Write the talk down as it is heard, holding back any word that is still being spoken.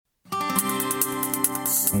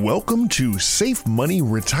Welcome to Safe Money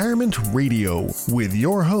Retirement Radio with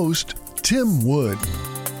your host, Tim Wood.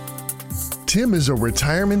 Tim is a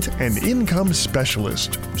retirement and income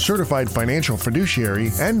specialist, certified financial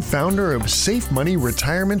fiduciary, and founder of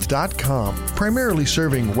SafeMoneyRetirement.com, primarily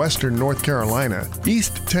serving Western North Carolina,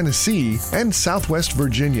 East Tennessee, and Southwest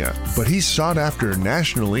Virginia. But he's sought after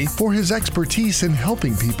nationally for his expertise in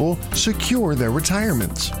helping people secure their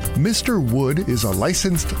retirements. Mr. Wood is a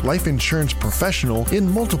licensed life insurance professional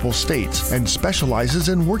in multiple states and specializes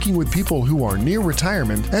in working with people who are near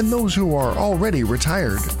retirement and those who are already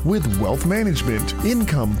retired with wealth management,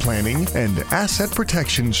 income planning, and asset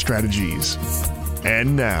protection strategies.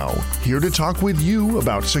 And now, here to talk with you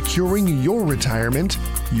about securing your retirement,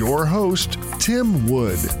 your host, Tim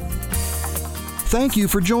Wood. Thank you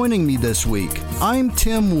for joining me this week. I'm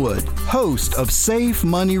Tim Wood, host of Safe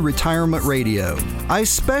Money Retirement Radio. I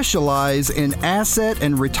specialize in asset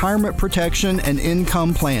and retirement protection and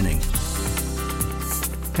income planning.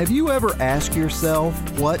 Have you ever asked yourself,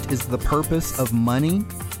 what is the purpose of money?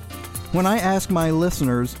 When I ask my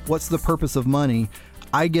listeners, what's the purpose of money,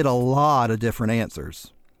 I get a lot of different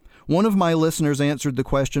answers. One of my listeners answered the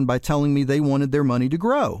question by telling me they wanted their money to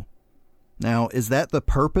grow. Now, is that the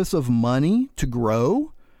purpose of money, to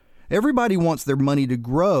grow? Everybody wants their money to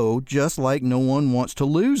grow, just like no one wants to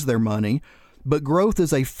lose their money, but growth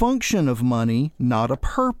is a function of money, not a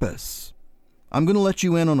purpose. I'm going to let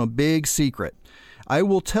you in on a big secret. I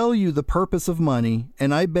will tell you the purpose of money,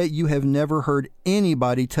 and I bet you have never heard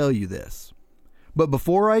anybody tell you this. But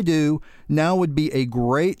before I do, now would be a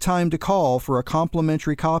great time to call for a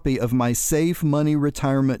complimentary copy of my Safe Money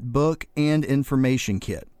Retirement book and information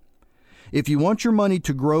kit. If you want your money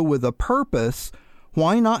to grow with a purpose,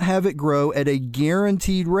 why not have it grow at a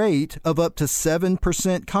guaranteed rate of up to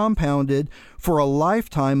 7% compounded for a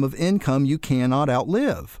lifetime of income you cannot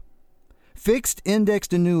outlive? Fixed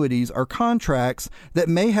indexed annuities are contracts that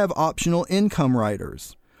may have optional income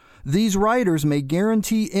riders. These riders may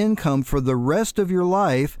guarantee income for the rest of your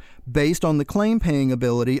life based on the claim-paying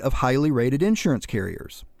ability of highly rated insurance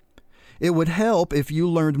carriers. It would help if you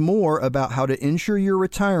learned more about how to insure your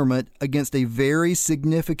retirement against a very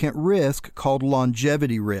significant risk called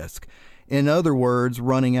longevity risk. In other words,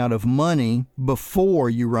 running out of money before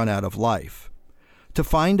you run out of life. To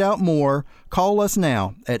find out more, call us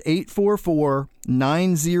now at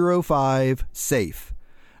 844-905-SAFE.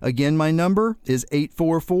 Again, my number is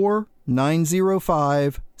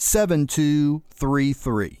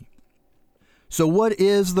 844-905-7233. So what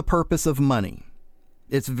is the purpose of money?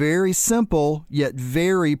 It's very simple, yet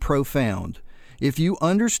very profound. If you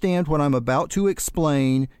understand what I'm about to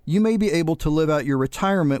explain, you may be able to live out your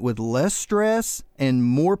retirement with less stress and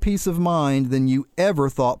more peace of mind than you ever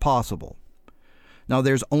thought possible. Now,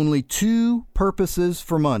 there's only two purposes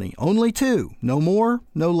for money. Only two. No more,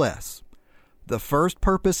 no less. The first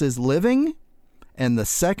purpose is living, and the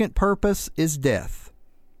second purpose is death.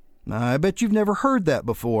 Now, I bet you've never heard that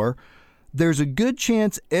before. There's a good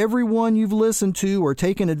chance everyone you've listened to or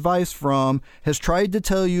taken advice from has tried to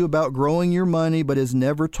tell you about growing your money, but has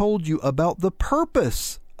never told you about the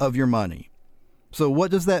purpose of your money. So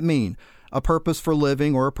what does that mean? A purpose for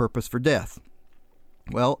living or a purpose for death?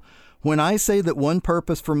 Well, when I say that one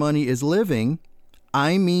purpose for money is living,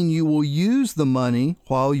 I mean you will use the money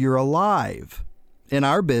while you're alive. In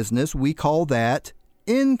our business, we call that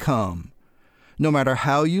income. No matter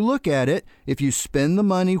how you look at it, if you spend the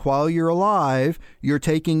money while you're alive, you're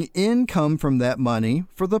taking income from that money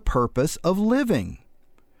for the purpose of living.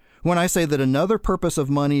 When I say that another purpose of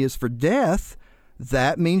money is for death,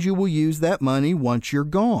 that means you will use that money once you're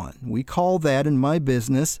gone. We call that in my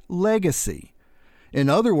business legacy. In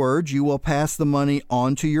other words, you will pass the money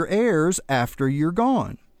on to your heirs after you're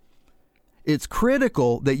gone. It's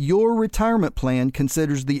critical that your retirement plan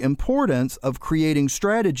considers the importance of creating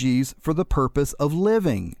strategies for the purpose of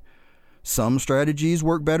living. Some strategies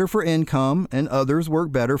work better for income and others work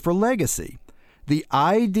better for legacy. The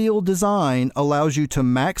ideal design allows you to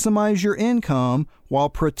maximize your income while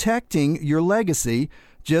protecting your legacy,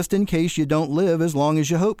 just in case you don't live as long as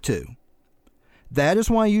you hope to. That is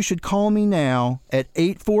why you should call me now at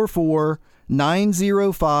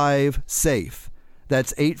 844-905-SAFE.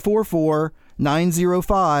 That's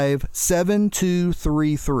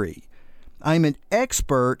 844-905-7233. I'm an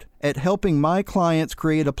expert at helping my clients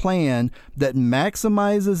create a plan that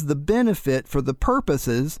maximizes the benefit for the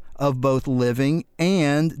purposes of both living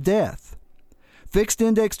and death. Fixed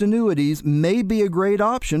indexed annuities may be a great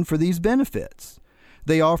option for these benefits.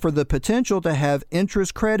 They offer the potential to have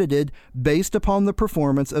interest credited based upon the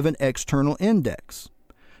performance of an external index.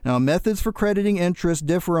 Now, methods for crediting interest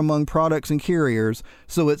differ among products and carriers,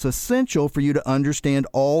 so it's essential for you to understand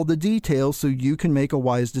all the details so you can make a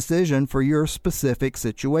wise decision for your specific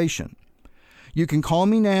situation. You can call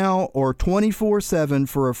me now or 24/7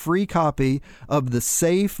 for a free copy of the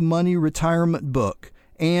Safe Money Retirement Book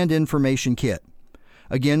and information kit.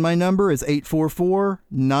 Again, my number is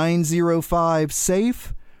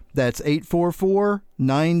 844-905-SAFE. That's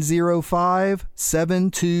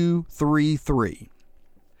 844-905-7233.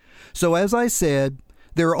 So as I said,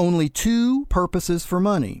 there are only two purposes for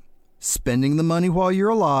money: spending the money while you're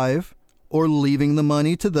alive or leaving the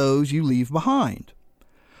money to those you leave behind.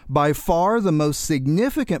 By far the most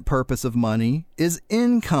significant purpose of money is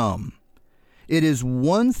income. It is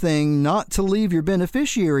one thing not to leave your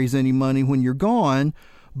beneficiaries any money when you're gone,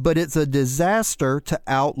 but it's a disaster to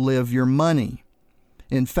outlive your money.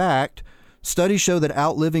 In fact, studies show that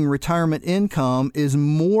outliving retirement income is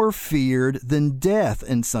more feared than death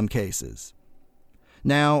in some cases.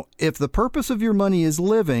 Now, if the purpose of your money is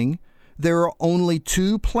living, there are only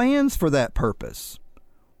two plans for that purpose.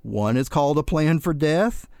 One is called a plan for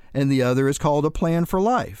death, and the other is called a plan for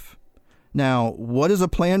life. Now, what is a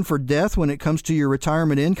plan for death when it comes to your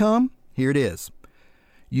retirement income? Here it is.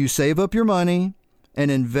 You save up your money and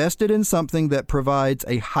invest it in something that provides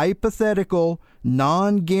a hypothetical,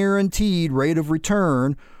 non-guaranteed rate of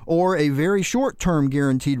return or a very short-term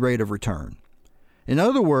guaranteed rate of return. In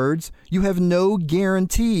other words, you have no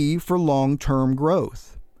guarantee for long-term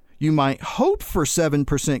growth. You might hope for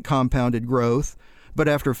 7% compounded growth, but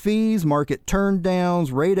after fees, market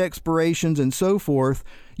turndowns, rate expirations, and so forth,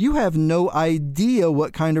 you have no idea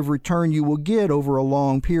what kind of return you will get over a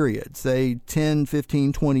long period, say 10,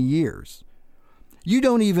 15, 20 years. You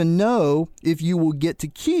don't even know if you will get to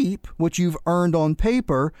keep what you've earned on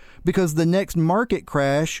paper because the next market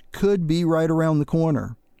crash could be right around the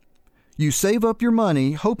corner. You save up your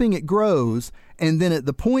money hoping it grows, and then at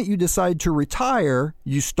the point you decide to retire,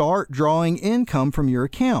 you start drawing income from your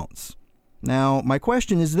accounts. Now, my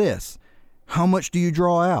question is this: how much do you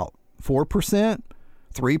draw out? 4%?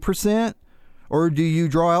 3%? Or do you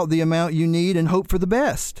draw out the amount you need and hope for the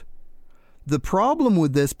best? The problem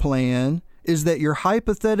with this plan is that your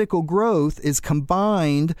hypothetical growth is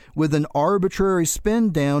combined with an arbitrary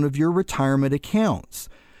spend down of your retirement accounts.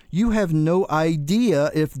 You have no idea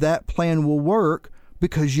if that plan will work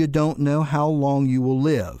because you don't know how long you will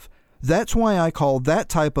live. That's why I call that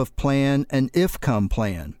type of plan an if-come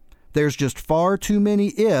plan. There's just far too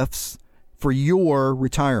many ifs for your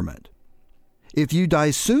retirement. If you die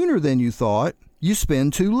sooner than you thought, you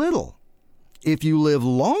spend too little. If you live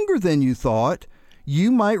longer than you thought,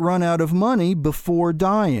 you might run out of money before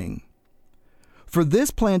dying. For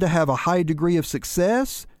this plan to have a high degree of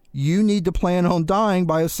success, you need to plan on dying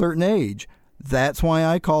by a certain age. That's why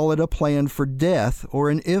I call it a plan for death or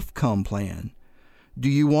an if-come plan. Do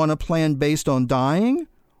you want a plan based on dying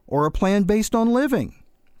or a plan based on living?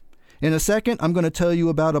 In a second, I'm going to tell you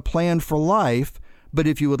about a plan for life, but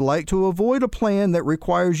if you would like to avoid a plan that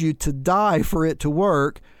requires you to die for it to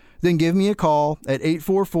work, then give me a call at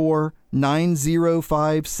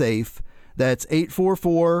 844-905-SAFE. That's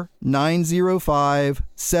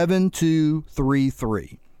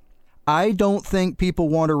 844-905-7233. I don't think people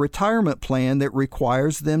want a retirement plan that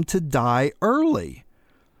requires them to die early,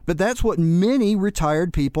 but that's what many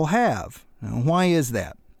retired people have. Now, why is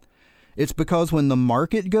that? It's because when the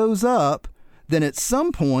market goes up, then at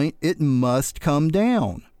some point it must come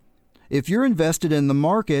down. If you're invested in the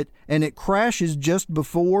market and it crashes just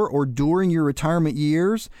before or during your retirement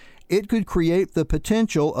years, it could create the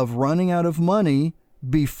potential of running out of money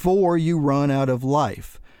before you run out of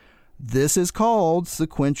life. This is called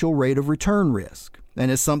sequential rate of return risk,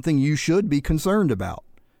 and is something you should be concerned about.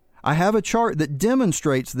 I have a chart that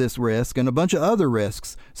demonstrates this risk and a bunch of other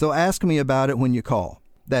risks, so ask me about it when you call.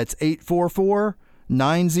 That's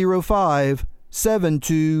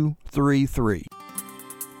 844-905-7233.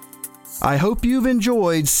 I hope you've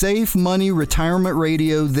enjoyed Safe Money Retirement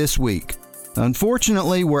Radio this week.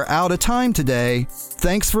 Unfortunately, we're out of time today.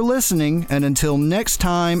 Thanks for listening, and until next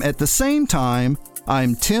time at the same time,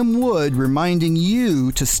 I'm Tim Wood reminding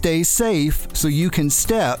you to stay safe so you can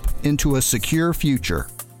step into a secure future.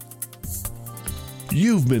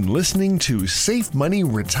 You've been listening to Safe Money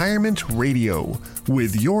Retirement Radio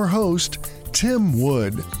with your host, Tim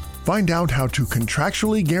Wood. Find out how to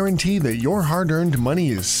contractually guarantee that your hard-earned money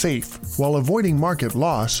is safe while avoiding market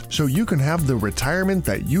loss so you can have the retirement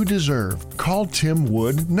that you deserve. Call Tim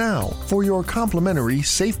Wood now for your complimentary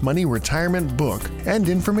Safe Money Retirement Book and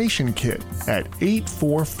information kit at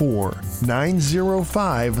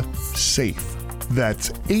 844-905-SAFE. That's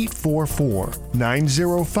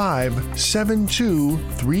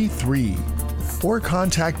 844-905-7233. Or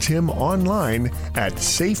contact Tim online at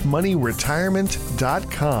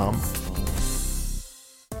safemoneyretirement.com.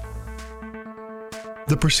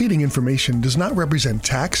 The preceding information does not represent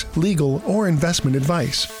tax, legal, or investment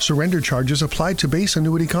advice. Surrender charges applied to base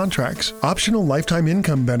annuity contracts. Optional lifetime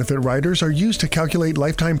income benefit riders are used to calculate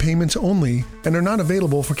lifetime payments only and are not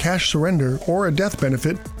available for cash surrender or a death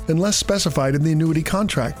benefit unless specified in the annuity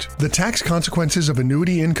contract. The tax consequences of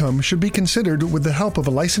annuity income should be considered with the help of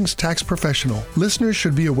a licensed tax professional. Listeners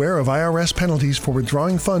should be aware of IRS penalties for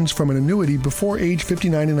withdrawing funds from an annuity before age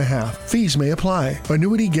 59 and a half. Fees may apply.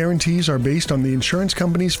 Annuity guarantees are based on the insurance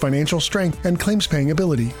company's financial strength and claims-paying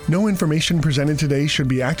ability. No information presented today should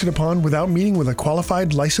be acted upon without meeting with a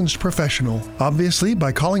qualified licensed professional. Obviously,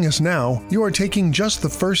 by calling us now, you are taking just the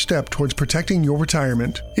first step towards protecting your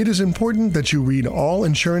retirement. It is important that you read all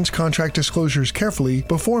insurance contract disclosures carefully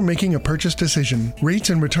before making a purchase decision. Rates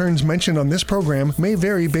and returns mentioned on this program may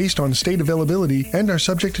vary based on state availability and are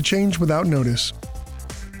subject to change without notice.